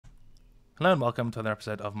Hello and welcome to another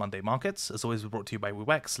episode of Monday Markets. As always, we're brought to you by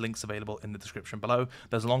WooX, links available in the description below.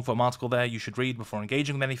 There's a long form article there you should read before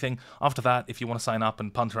engaging with anything. After that, if you want to sign up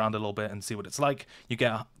and punt around a little bit and see what it's like, you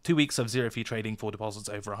get 2 weeks of zero fee trading for deposits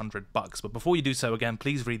over $100. But before you do so, again,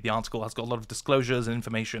 please read the article. It's got a lot of disclosures and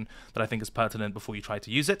information that I think is pertinent before you try to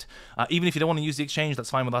use it. Even if you don't want to use the exchange, that's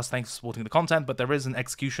fine with us. Thanks for supporting the content, but there is an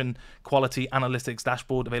execution quality analytics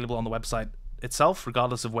dashboard available on the website itself,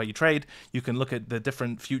 regardless of where you trade. You can look at the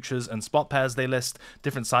different futures and spot pairs they list,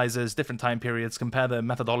 different sizes, different time periods, compare the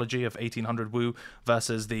methodology of 1800 Woo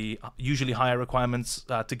versus the usually higher requirements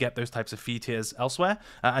to get those types of fee tiers elsewhere,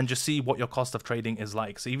 and just see what your cost of trading is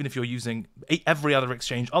like. So even if you're using every other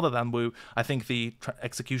exchange other than Woo, I think the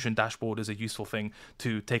execution dashboard is a useful thing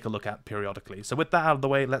to take a look at periodically. So with that out of the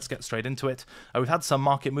way, let's get straight into it. We've had some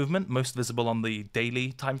market movement, most visible on the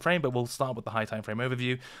daily time frame, but we'll start with the high time frame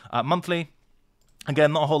overview. Monthly,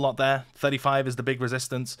 again, not a whole lot there. 35 is the big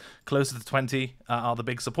resistance. Closer to 20 are the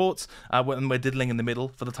big supports. And we're diddling in the middle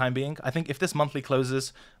for the time being. I think if this monthly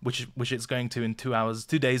closes, which it's going to in 2 hours,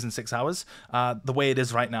 2 days and 6 hours, the way it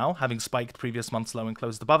is right now, having spiked previous month's low and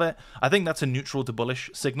closed above it, I think that's a neutral to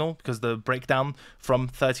bullish signal because the breakdown from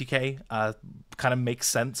 30k kind of makes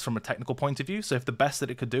sense from a technical point of view. So if the best that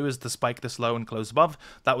it could do is to spike this low and close above,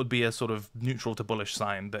 that would be a sort of neutral to bullish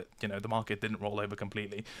sign that, you know, the market didn't roll over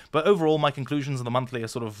completely. But overall, my conclusions on the monthly are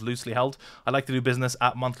sort of loosely held. I like to do business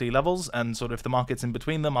at monthly levels, and sort of if the market's in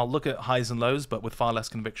between them, I'll look at highs and lows, but with far less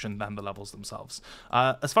conviction than the levels themselves.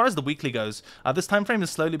 As far as the weekly goes, this time frame is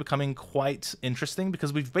slowly becoming quite interesting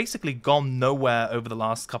because we've basically gone nowhere over the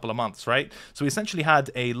last couple of months, right? So we essentially had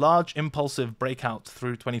a large impulsive breakout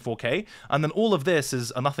through 24k, and then all of this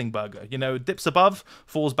is a nothing burger. You know, dips above,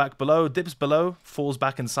 falls back below, dips below, falls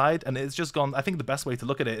back inside, and it's just gone. I think the best way to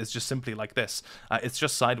look at it is just simply like this. It's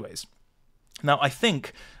just sideways. Now, I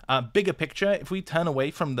think bigger picture, if we turn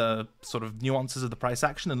away from the sort of nuances of the price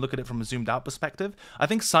action and look at it from a zoomed out perspective, I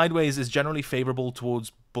think sideways is generally favorable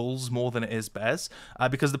towards bulls more than it is bears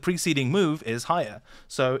because the preceding move is higher.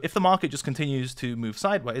 So if the market just continues to move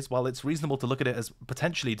sideways, while it's reasonable to look at it as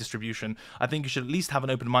potentially distribution, I think you should at least have an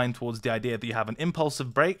open mind towards the idea that you have an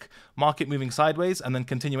impulsive break, market moving sideways, and then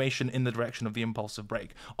continuation in the direction of the impulsive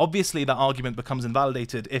break. Obviously, that argument becomes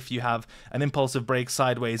invalidated if you have an impulsive break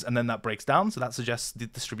sideways and then that breaks down, so that suggests the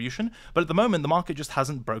distribution. But at the moment, the market just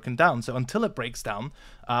hasn't broken down. So until it breaks down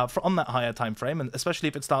on that higher time frame, and especially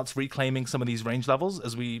if it starts reclaiming some of these range levels,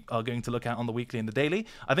 as we are going to look at on the weekly and the daily,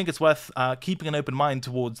 I think it's worth keeping an open mind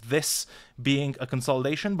towards this being a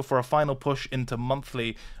consolidation before a final push into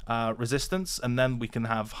monthly resistance, and then we can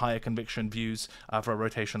have higher conviction views for a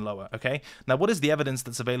rotation lower. Okay, now what is the evidence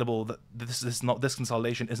that's available that this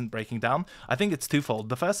consolidation isn't breaking down? I think it's twofold.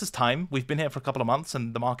 The first is time. We've been here for a couple of months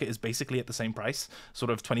and the market is basically at the same price, sort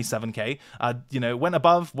of 27k. You know, went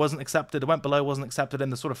above, wasn't accepted, it went below, wasn't accepted,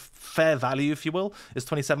 and the sort of fair value, if you will, is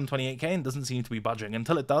 27, 28k and doesn't seem to be budging.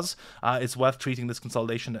 Until it does, it's worth treating this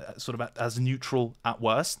consolidation sort of as neutral at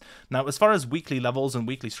worst. Now, as far as weekly levels and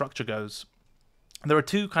weekly structure goes, there are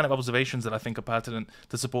two kind of observations that I think are pertinent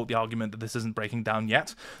to support the argument that this isn't breaking down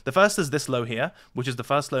yet. The first is this low here, which is the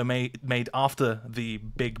first low made after the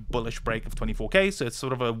big bullish break of 24k, so it's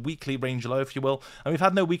sort of a weekly range low, if you will, and we've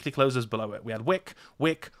had no weekly closes below it. We had wick,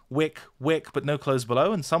 but no close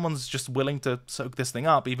below, and someone's just willing to soak this thing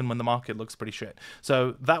up even when the market looks pretty shit.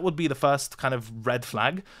 So that would be the first kind of red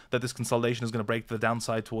flag that this consolidation is going to break the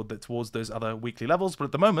downside towards those other weekly levels, but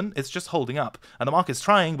at the moment, it's just holding up, and the market's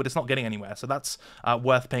trying, but it's not getting anywhere, so that's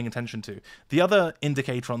worth paying attention to. The other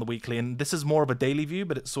indicator on the weekly, and this is more of a daily view,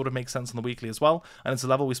 but it sort of makes sense on the weekly as well, and it's a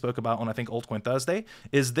level we spoke about on, I think, Altcoin Thursday,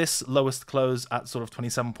 is this lowest close at sort of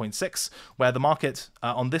 27.6, where the market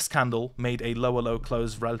on this candle made a lower low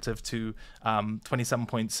close relative to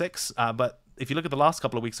 27.6, but if you look at the last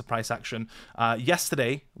couple of weeks of price action,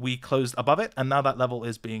 yesterday we closed above it, and now that level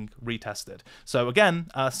is being retested. So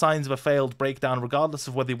again, signs of a failed breakdown, regardless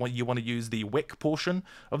of whether you want to use the wick portion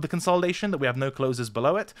of the consolidation, that we have no closes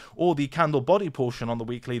below it, or the candle body portion on the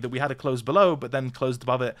weekly, that we had a close below, but then closed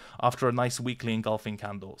above it after a nice weekly engulfing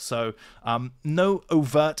candle. So no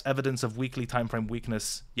overt evidence of weekly time frame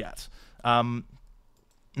weakness yet.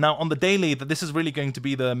 Now, on the daily, this is really going to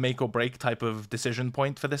be the make or break type of decision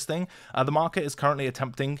point for this thing. The market is currently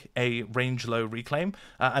attempting a range low reclaim,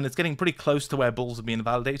 and it's getting pretty close to where bulls have been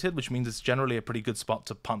invalidated, which means it's generally a pretty good spot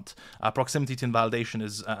to punt. Proximity to invalidation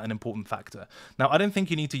is an important factor. Now, I don't think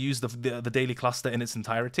you need to use the daily cluster in its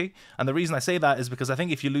entirety, and the reason I say that is because I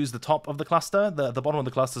think if you lose the top of the cluster, the bottom of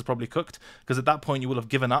the cluster is probably cooked, because at that point you will have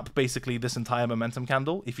given up basically this entire momentum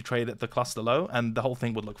candle if you trade at the cluster low, and the whole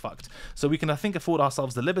thing would look fucked. So we can, I think, afford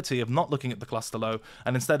ourselves the the liberty of not looking at the cluster low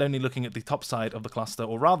and instead only looking at the top side of the cluster,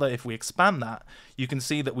 or rather, if we expand that, you can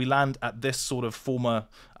see that we land at this sort of former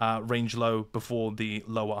range low before the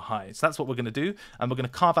lower high. So that's what we're going to do, and we're going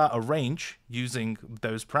to carve out a range using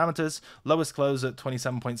those parameters. Lowest close at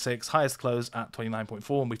 27.6, highest close at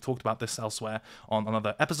 29.4, and we've talked about this elsewhere on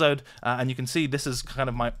another episode. And you can see this is kind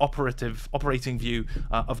of my operating view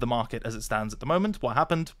of the market as it stands at the moment. What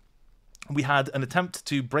happened? We had an attempt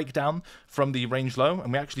to break down from the range low,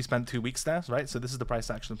 and we actually spent 2 weeks there, right? So this is the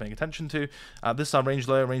price action I'm paying attention to. This is our range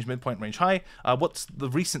low, range midpoint, range high. What's the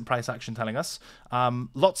recent price action telling us?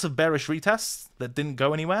 Lots of bearish retests that didn't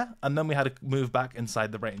go anywhere, and then we had to move back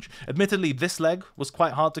inside the range. Admittedly, this leg was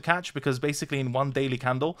quite hard to catch because basically in one daily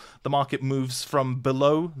candle, the market moves from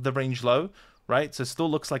below the range low, right? So it still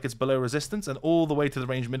looks like it's below resistance and all the way to the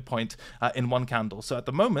range midpoint in one candle. So at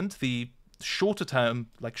the moment, the shorter time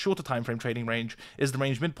frame trading range is the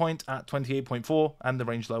range midpoint at 28.4 and the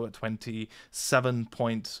range low at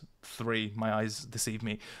 27.3. My eyes deceive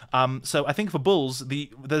me. So I think for bulls,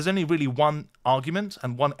 there's only really one argument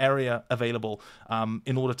and one area available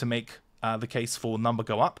in order to make the case for number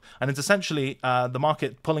go up, and it's essentially the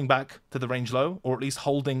market pulling back to the range low, or at least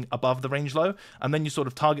holding above the range low, and then you sort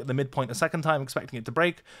of target the midpoint a second time, expecting it to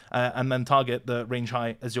break, and then target the range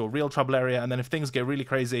high as your real trouble area, and then if things get really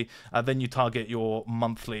crazy, then you target your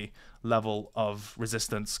monthly level of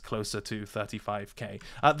resistance closer to 35k.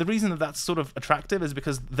 The reason that that's sort of attractive is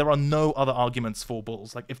because there are no other arguments for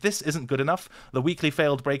bulls. Like if this isn't good enough, the weekly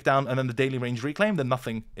failed breakdown and then the daily range reclaim, then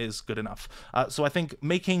nothing is good enough. So I think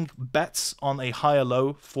making bets on a higher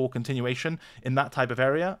low for continuation in that type of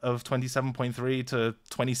area of 27.3 to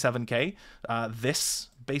 27k, this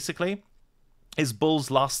basically is Bull's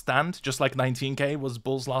last stand, just like 19k was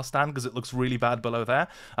Bull's last stand, because it looks really bad below there.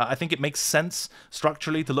 I think it makes sense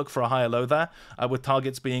structurally to look for a higher low there, with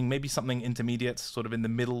targets being maybe something intermediate, sort of in the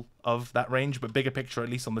middle of that range, but bigger picture, at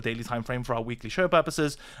least on the daily time frame for our weekly show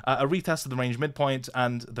purposes, a retest of the range midpoint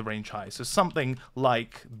and the range high. So something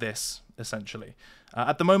like this, essentially.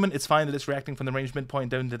 At the moment, it's fine that it's reacting from the range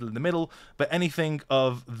midpoint, don't diddle in the middle, but anything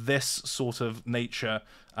of this sort of nature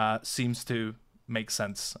seems to makes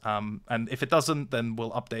sense, and if it doesn't, then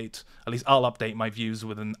we'll update, at least I'll update my views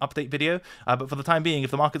with an update video, but for the time being,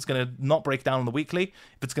 if the market's going to not break down on the weekly,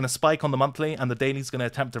 if it's going to spike on the monthly and the daily's going to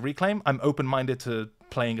attempt to reclaim, I'm open-minded to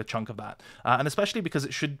playing a chunk of that, and especially because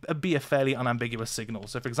it should be a fairly unambiguous signal.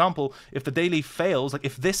 So for example, if the daily fails, like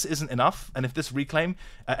if this isn't enough and if this reclaim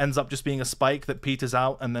ends up just being a spike that peters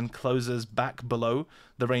out and then closes back below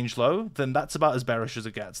the range low, then that's about as bearish as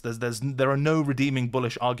it gets. There are no redeeming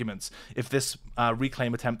bullish arguments if this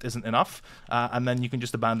reclaim attempt isn't enough, and then you can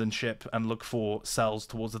just abandon ship and look for sells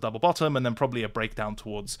towards the double bottom and then probably a breakdown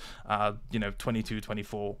towards 22,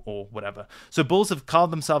 24 or whatever. So bulls have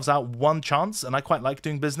carved themselves out one chance, and I quite like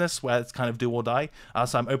doing business where it's kind of do or die,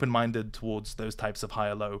 so I'm open-minded towards those types of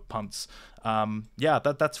higher low punts. Yeah,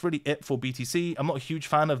 that's really it for BTC. I'm not a huge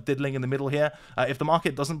fan of diddling in the middle here. If the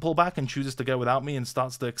market doesn't pull back and chooses to go without me and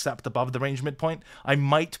starts to accept above the range midpoint, I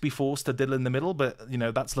might be forced to diddle in the middle, but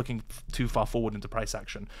that's looking too far forward into price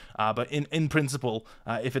action. But in principle,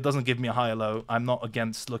 if it doesn't give me a higher low, I'm not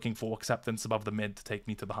against looking for acceptance above the mid to take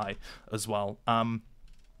me to the high as well.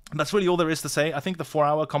 That's really all there is to say. I think the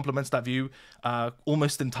 4-hour complements that view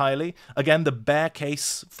almost entirely. Again, the bear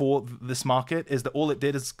case for this market is that all it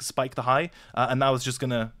did is spike the high, and now it's just going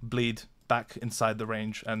to bleed back inside the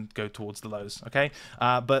range and go towards the lows, okay?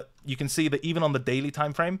 But you can see that even on the daily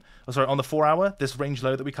time frame, on the 4-hour, this range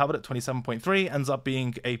low that we covered at 27.3 ends up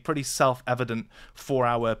being a pretty self-evident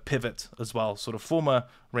 4-hour pivot as well, sort of former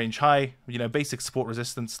range high, basic support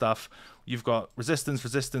resistance stuff. You've got resistance,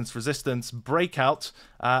 resistance, resistance, breakout,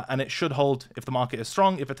 and it should hold if the market is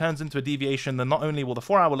strong. If it turns into a deviation, then not only will the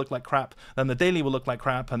 4-hour look like crap, then the daily will look like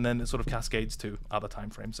crap, and then it sort of cascades to other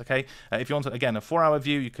time frames, okay? If you want, again, a 4-hour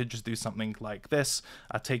view, you could just do something like this.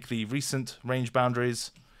 Take the recent range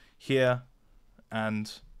boundaries here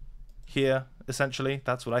and here, essentially.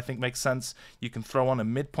 That's what I think makes sense. You can throw on a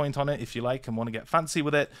midpoint on it if you like and want to get fancy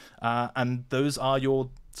with it, and those are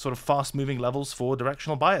your sort of fast-moving levels for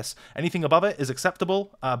directional bias. Anything above it is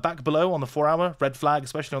acceptable. Back below on the 4-hour, red flag,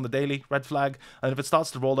 especially on the daily, red flag. And if it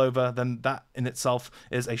starts to roll over, then that in itself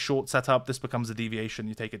is a short setup. This becomes a deviation.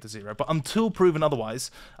 You take it to 0. But until proven otherwise,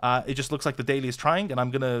 it just looks like the daily is trying, and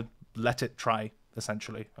I'm going to let it try,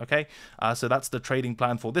 essentially, okay? So that's the trading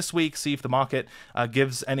plan for this week. See if the market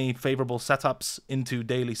gives any favorable setups into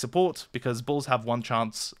daily support, because bulls have one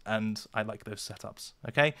chance, and I like those setups,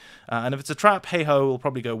 okay? And if it's a trap, hey-ho, we'll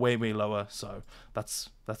probably go way, way lower, so that's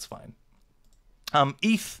fine.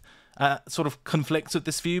 ETH sort of conflicts with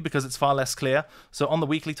this view because it's far less clear. So on the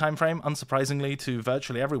weekly time frame, unsurprisingly to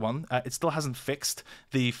virtually everyone, it still hasn't fixed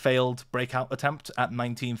the failed breakout attempt at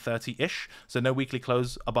 1930-ish. So no weekly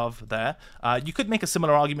close above there. You could make a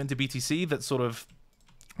similar argument to BTC that sort of,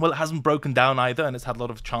 well, it hasn't broken down either, and it's had a lot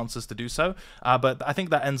of chances to do so, but I think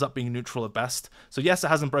that ends up being neutral at best. So yes, it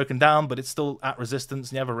hasn't broken down, but it's still at resistance,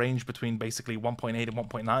 and you have a range between basically 1.8 and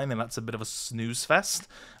 1.9, and that's a bit of a snooze fest.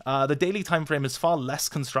 The daily time frame is far less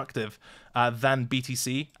constructive than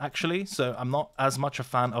BTC, actually, so I'm not as much a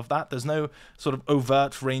fan of that. There's no sort of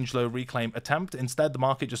overt range low reclaim attempt. Instead, the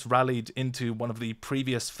market just rallied into one of the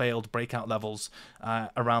previous failed breakout levels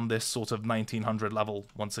around this sort of 1900 level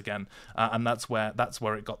once again, and that's where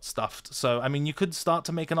it got stuffed. So I mean, you could start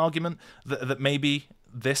to make an argument that maybe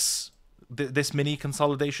this mini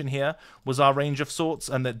consolidation here was our range of sorts,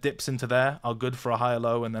 and that dips into there are good for a higher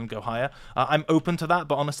low and then go higher. I'm open to that,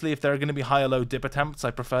 but honestly, if there are going to be higher low dip attempts,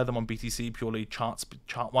 I prefer them on BTC purely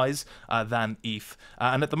chart-wise than ETH.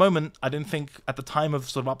 And at the moment, I didn't think at the time of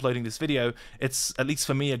sort of uploading this video, it's, at least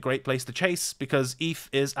for me, a great place to chase, because ETH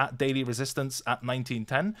is at daily resistance at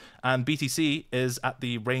 1910, and BTC is at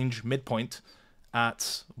the range midpoint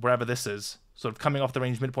at wherever this is, sort of coming off the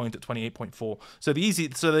range midpoint at 28.4. So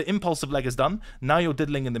the impulsive leg is done. Now you're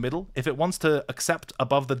diddling in the middle. If it wants to accept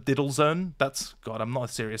above the diddle zone, God, I'm not a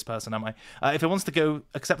serious person, am I? If it wants to go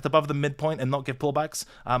accept above the midpoint and not give pullbacks,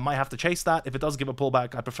 might have to chase that. If it does give a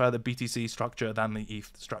pullback, I prefer the BTC structure than the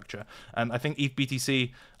ETH structure. And I think ETH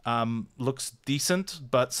BTC looks decent,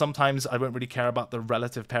 but sometimes I won't really care about the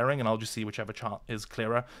relative pairing, and I'll just see whichever chart is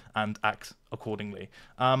clearer and act accordingly.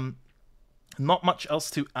 Not much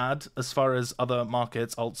else to add as far as other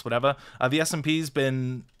markets, alts, whatever. The S&P's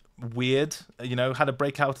been weird, you know, had a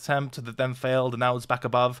breakout attempt that then failed, and now it's back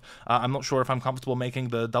above. I'm not sure if I'm comfortable making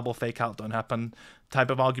the double fake out don't happen type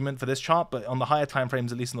of argument for this chart, but on the higher time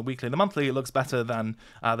frames, at least in the weekly and the monthly, it looks better than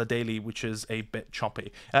the daily, which is a bit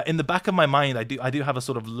choppy. In the back of my mind, I do have a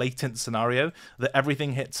sort of latent scenario that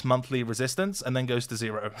everything hits monthly resistance and then goes to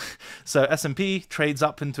zero. So S&P trades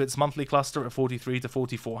up into its monthly cluster at 43 to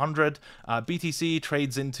 4400. BTC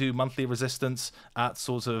trades into monthly resistance at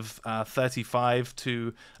sort of 35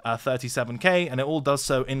 to 37k, and it all does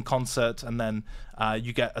so in concert, and then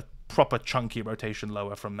you get a proper chunky rotation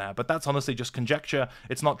lower from there. But that's honestly just conjecture.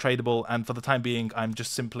 It's not tradable, and for the time being, I'm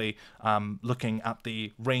just simply looking at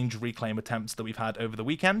the range reclaim attempts that we've had over the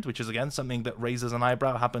weekend, which is again something that raises an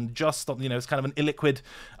eyebrow. Happened just, you know, it's kind of an illiquid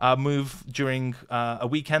move during a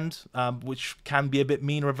weekend, which can be a bit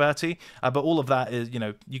mean reverty, but all of that is, you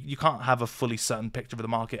know, you can't have a fully certain picture of the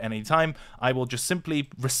market at any time. I will just simply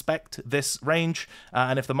respect this range,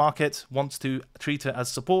 and if the market wants to treat it as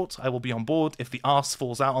support, I will be on board. If the arse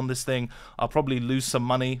falls out on this thing, I'll probably lose some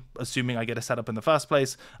money, assuming I get a setup in the first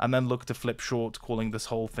place, and then look to flip short, calling this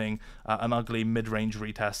whole thing an ugly mid-range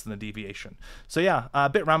retest and a deviation. So yeah, a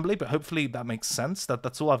bit rambly, but hopefully that makes sense.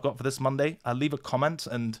 That's all I've got for this Monday. Leave a comment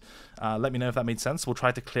and let me know if that made sense. We'll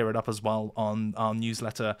try to clear it up as well on our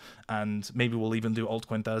newsletter, and maybe we'll even do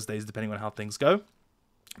altcoin Thursdays depending on how things go.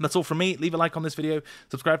 That's all from me. Leave a like on this video,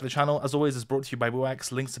 subscribe to the channel. As always, it's brought to you by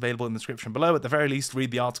WooX. Links available in the description below. At the very least, read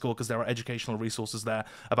the article, because there are educational resources there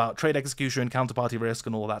about trade execution, counterparty risk,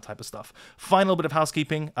 and all that type of stuff. Final bit of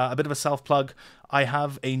housekeeping, a bit of a self-plug. I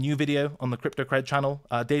have a new video on the CryptoCred channel,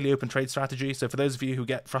 daily open trade strategy. So for those of you who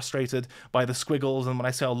get frustrated by the squiggles and when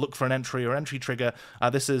I say I'll look for an entry or entry trigger,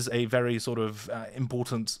 this is a very sort of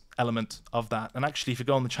important element of that. And actually, if you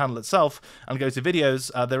go on the channel itself and go to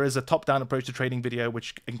videos, there is a top-down approach to trading video,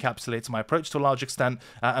 which encapsulates my approach to a large extent,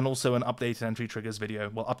 and also an updated entry triggers video.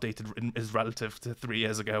 Well, updated is relative to 3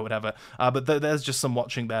 years ago, whatever. But there's just some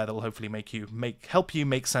watching there that will hopefully help you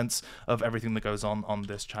make sense of everything that goes on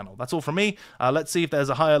this channel. That's all from me. Let's see if there's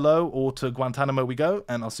a higher low, or to Guantanamo we go,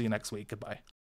 and I'll see you next week. Goodbye.